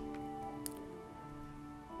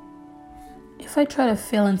 If I try to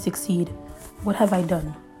fail and succeed, what have I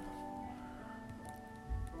done?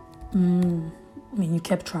 You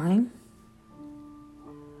kept trying.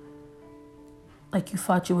 Like, you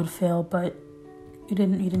thought you would fail, but you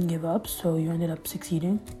didn't give up, so you ended up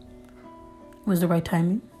succeeding. It was the right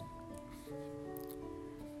timing.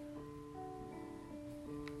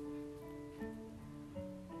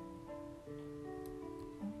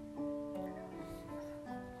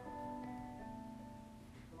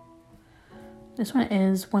 This one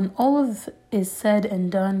is, when all is said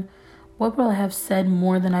and done, what will I have said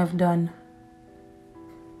more than I've done?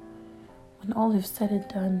 When all is said and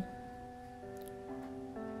done.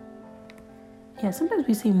 Yeah, sometimes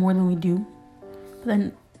we say more than we do. But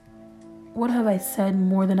then, what have I said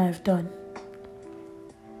more than I've done?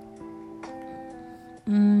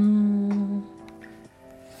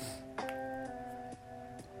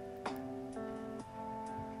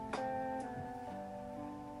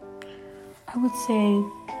 I would say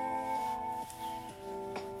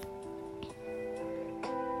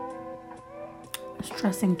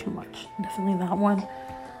stressing too much. Definitely that one.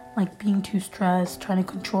 Like, being too stressed, trying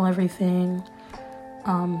to control everything.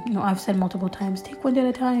 I've said multiple times, take one day at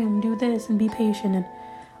a time, do this and be patient. And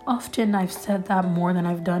often I've said that more than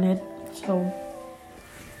I've done it. So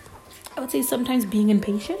I would say sometimes being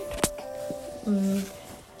impatient.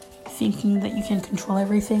 Thinking that you can control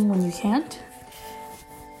everything when you can't.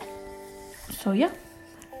 So yeah,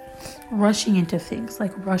 rushing into things,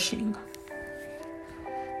 like rushing,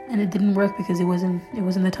 and it didn't work because it wasn't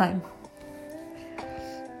the time.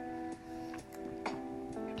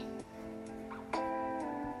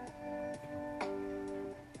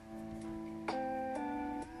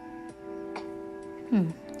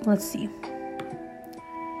 Let's see.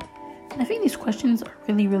 I think these questions are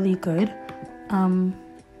really, really good, and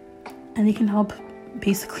they can help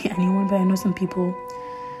basically anyone. But I know some people,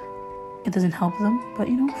 it doesn't help them, but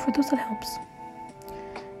for those that helps.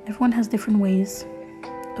 Everyone has different ways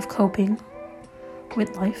of coping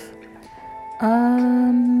with life.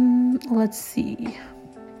 Let's see.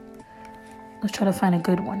 Let's try to find a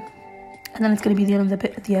good one. And then it's going to be the end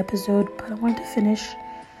of the episode, but I wanted to finish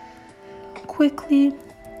quickly.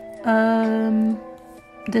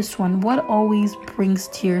 This one. What always brings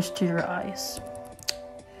tears to your eyes?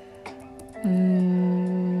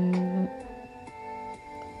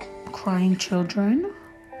 Crying children,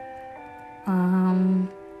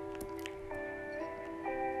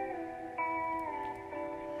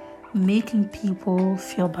 Making people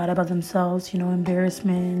feel bad about themselves,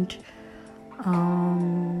 embarrassment.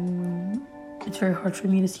 It's very hard for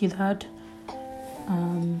me to see that.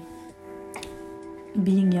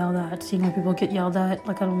 Being yelled at, seeing how people get yelled at,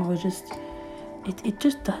 I don't know, it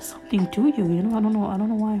just does something to you, I don't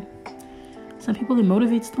know why. Some people, it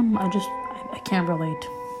motivates them. I can't relate.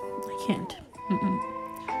 I can't.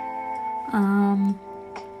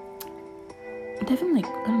 Definitely,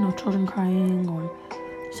 I don't know, children crying or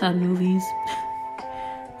sad movies,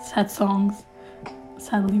 sad songs,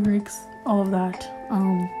 sad lyrics, all of that.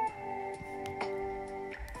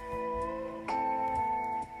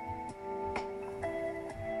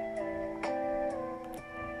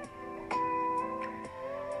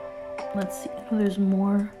 Let's see, I know there's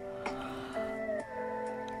more.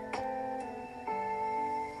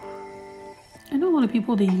 I know a lot of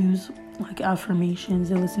people, they use affirmations,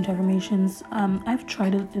 they listen to affirmations. I've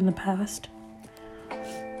tried it in the past.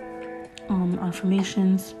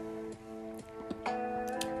 Affirmations.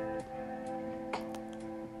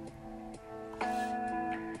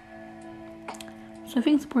 So I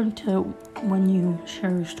think it's important to, when you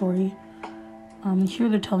share your story, here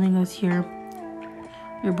they're telling us here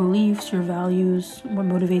your beliefs, your values, what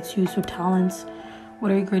motivates you, so talents.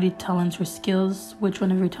 What are your greatest talents or skills? Which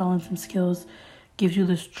one of your talents and skills gives you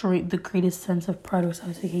the greatest sense of pride or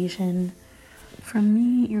satisfaction? For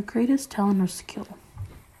me, your greatest talent or skill.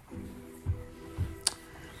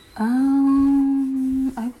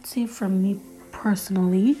 I would say for me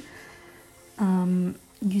personally,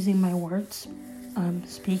 using my words,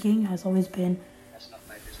 speaking has always been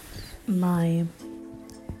a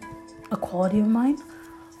quality of mine.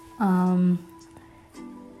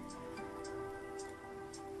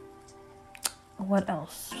 What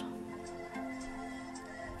else?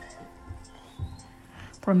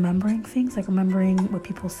 Remembering things, remembering what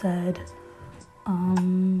people said,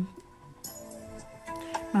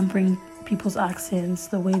 remembering people's accents,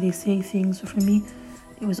 the way they say things. So for me,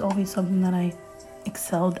 it was always something that I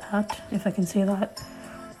excelled at, if I can say that.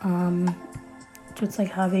 So it's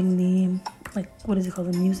having the, what is it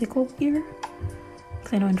called, the musical ear?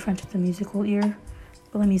 Because I know in French it's a musical ear.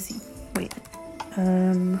 But let me see. Wait.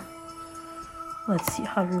 Let's see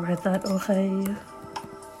how you write that. Okay.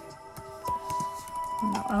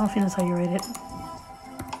 No, I don't think that's how you write it. I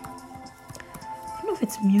don't know if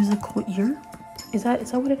it's musical ear. Is that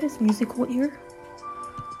what it is? Musical ear?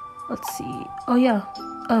 Let's see. Oh yeah.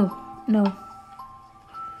 Oh no.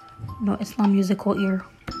 No, it's not musical ear.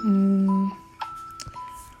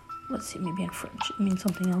 Let's see. Maybe in French it means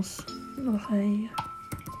something else. Okay.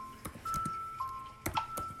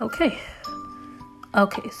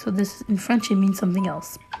 Okay. So this in French it means something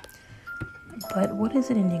else. But what is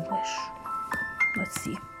it in English? Let's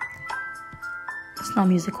see. It's not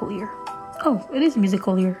musical ear. Oh, it is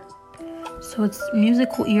musical ear. So it's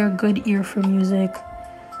musical ear, good ear for music.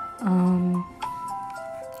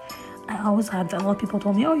 I always had that. A lot of people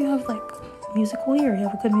told me, oh, you have musical ear. You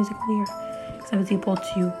have a good musical ear. Because I was able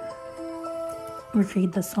to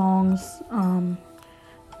recreate the songs.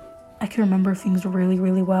 I can remember things really,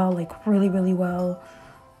 really well. Really, really well.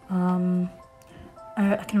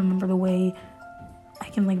 I can remember the way I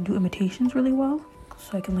can do imitations really well.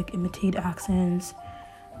 So I can imitate accents,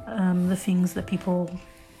 the things that people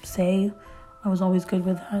say. I was always good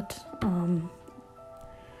with that. A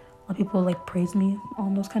lot of people praise me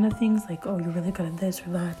on those kind of things, oh, you're really good at this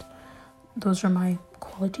or that. Those are my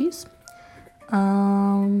qualities.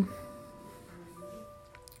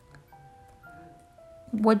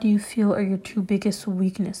 What do you feel are your two biggest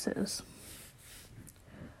weaknesses?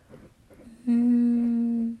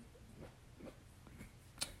 Well,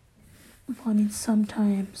 I mean,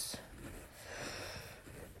 sometimes.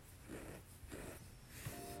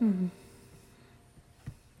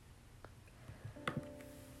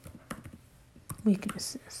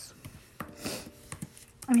 Weaknesses.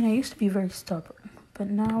 I mean, I used to be very stubborn, but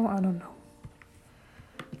now I don't know.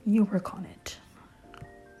 You work on it.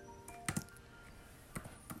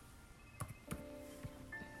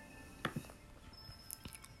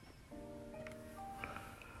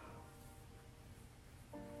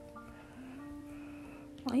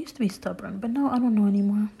 I used to be stubborn, but now I don't know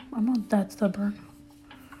anymore. I'm not that stubborn.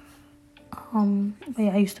 But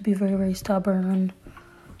yeah, I used to be very, very stubborn.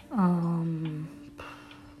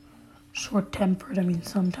 Short-tempered, I mean,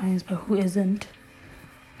 sometimes, but who isn't?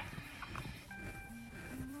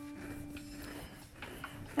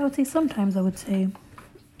 I would say sometimes I would say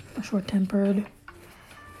short-tempered,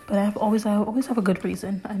 but I always have a good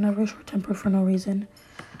reason. I'm never short-tempered for no reason.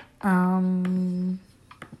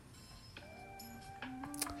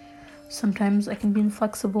 sometimes I can be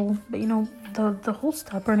inflexible, but the whole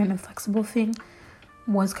stubborn and inflexible thing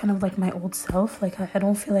was kind of like my old self. Like I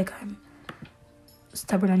don't feel like I'm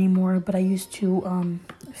stubborn anymore, but I used to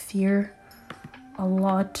fear a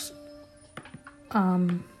lot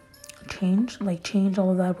change. Like change,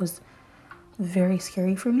 all of that was very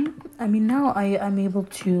scary for me. I mean, now I'm able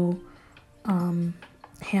to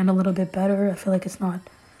handle a little bit better. I feel like it's not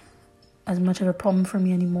as much of a problem for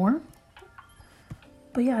me anymore.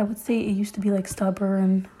 But yeah, I would say it used to be like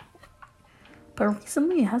stubborn, but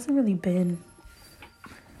recently it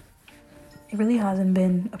really hasn't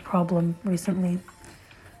been a problem recently.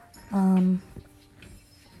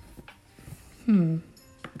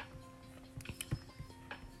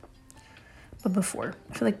 But before,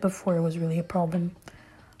 I feel like before it was really a problem.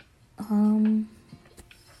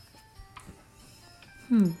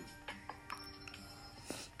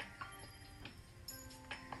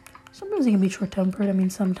 Sometimes it can be short-tempered. I mean,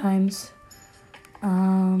 sometimes it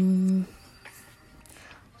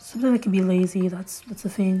can be lazy. That's the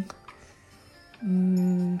thing.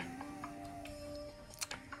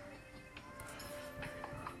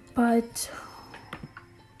 But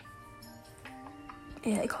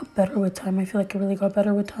yeah, it got better with time. I feel like it really got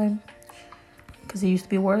better with time, because it used to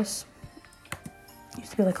be worse. It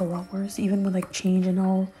used to be like a lot worse, even with like change and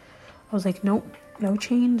all. I was like, nope, no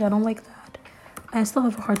change. I don't like that. I still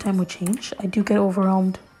have a hard time with change. I do get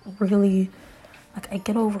overwhelmed really, like I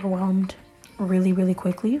get overwhelmed really, really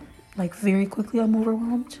quickly. Like very quickly I'm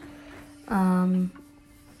overwhelmed.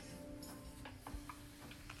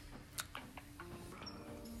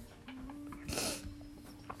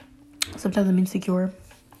 Sometimes I'm insecure.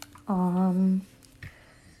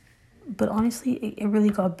 But honestly, it really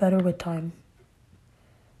got better with time.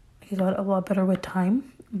 It got a lot better with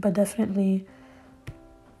time, but definitely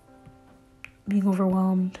being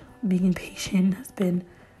overwhelmed, being impatient has been,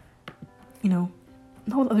 not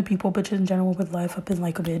with other people, but just in general with life, I've been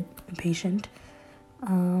like a bit impatient.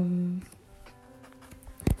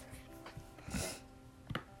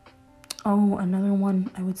 Another one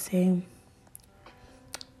I would say,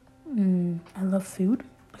 I love food.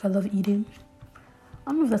 Like I love eating.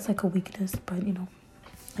 I don't know if that's like a weakness, but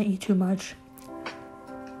I eat too much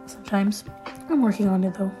sometimes. I'm working on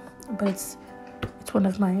it though, but it's one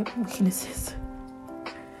of my weaknesses.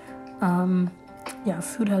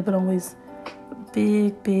 Food has been always a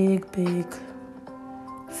big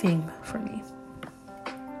thing for me,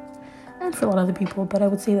 and for a lot of other people, but I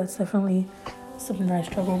would say that's definitely something that I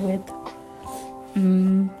struggle with.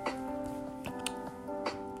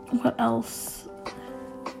 What else?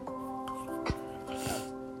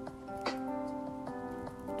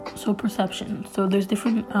 So perception. So there's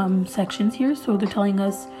different sections here. So they're telling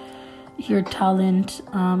us here talent.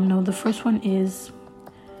 The first one is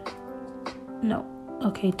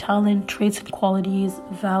talent, traits and qualities,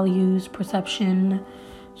 values, perception.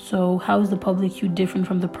 So how is the public you different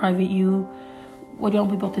from the private you? What do you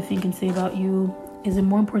want people to think and say about you? Is it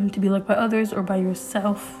more important to be liked by others or by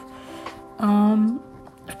yourself?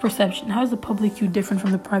 Perception. How is the public you different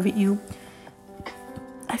from the private you?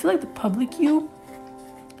 I feel like the public you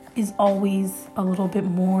is always a little bit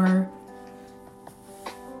more,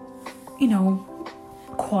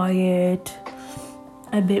 quiet,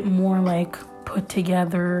 a bit more like put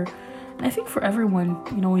together. And I think for everyone,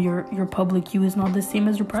 your public you is not the same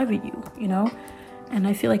as your private you, And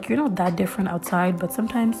I feel like you're not that different outside, but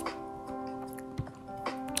sometimes,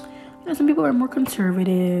 some people are more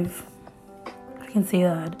conservative. I can say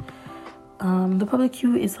that. The public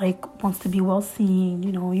you is like wants to be well seen,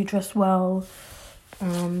 you dress well.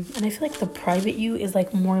 And I feel like the private you is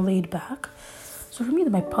like more laid back. So for me,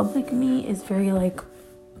 my public me is very like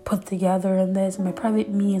put together, and my private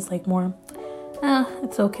me is like more,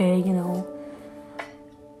 it's okay,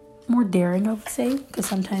 more daring, I would say, because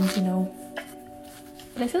sometimes,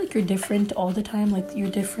 but I feel like you're different all the time. Like you're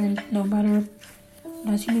different no matter.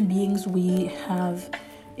 As human beings, we have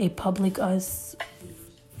a public us.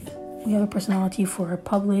 We have a personality for our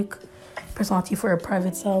public, personality for our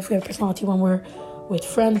private self. We have a personality when we're with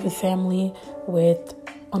friends, with family,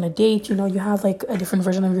 on a date. You have like a different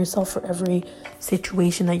version of yourself for every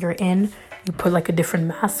situation that you're in. You put like a different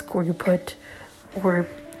mask, or you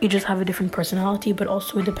just have a different personality. But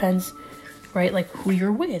also it depends, right? Like who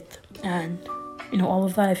you're with, and all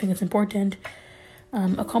of that. I think it's important.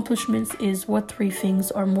 Accomplishments is what 3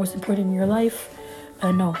 things are most important in your life.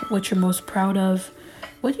 What you're most proud of.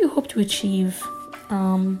 What do you hope to achieve?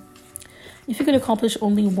 If you could accomplish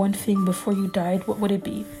only one thing before you died, what would it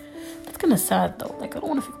be? That's kind of sad though. Like I don't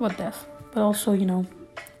want to think about death, but also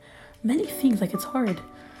many things. Like it's hard.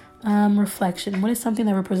 Reflection. What is something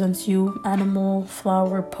that represents you? Animal,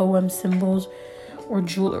 flower, poem, symbols, or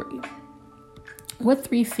jewelry? What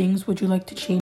 3 things would you like to change